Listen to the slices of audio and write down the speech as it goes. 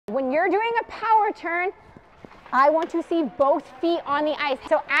When you're doing a power turn, I want to see both feet on the ice.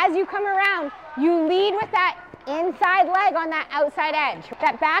 So as you come around, you lead with that inside leg on that outside edge.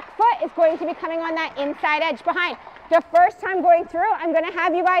 That back foot is going to be coming on that inside edge behind. The first time going through, I'm going to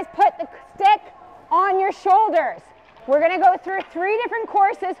have you guys put the stick on your shoulders. We're going to go through 3 different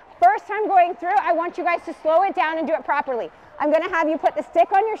courses. First time going through, I want you guys to slow it down and do it properly. I'm going to have you put the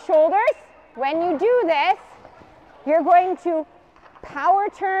stick on your shoulders. When you do this, you're going to power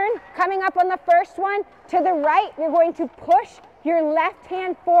turn. Coming up on the first one, to the right, you're going to push your left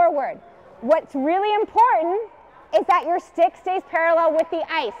hand forward. What's really important is that your stick stays parallel with the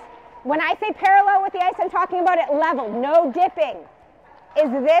ice. When I say parallel with the ice, I'm talking about it level, no dipping.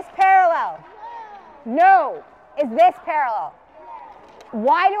 Is this parallel? No. Is this parallel?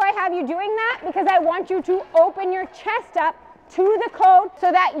 Why do I have you doing that? Because I want you to open your chest up to the code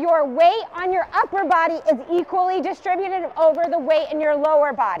so that your weight on your upper body is equally distributed over the weight in your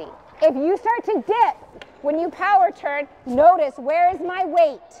lower body. If you start to dip when you power turn, notice, where is my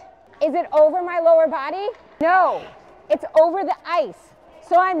weight? Is it over my lower body? No, it's over the ice.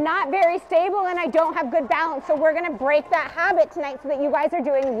 So I'm not very stable and I don't have good balance. So we're gonna break that habit tonight so that you guys are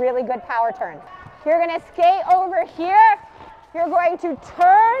doing really good power turns. You're gonna skate over here. You're going to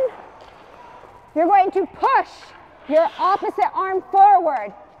turn. You're going to push your opposite arm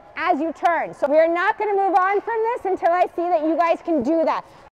forward as you turn. So we're not gonna move on from this until I see that you guys can do that.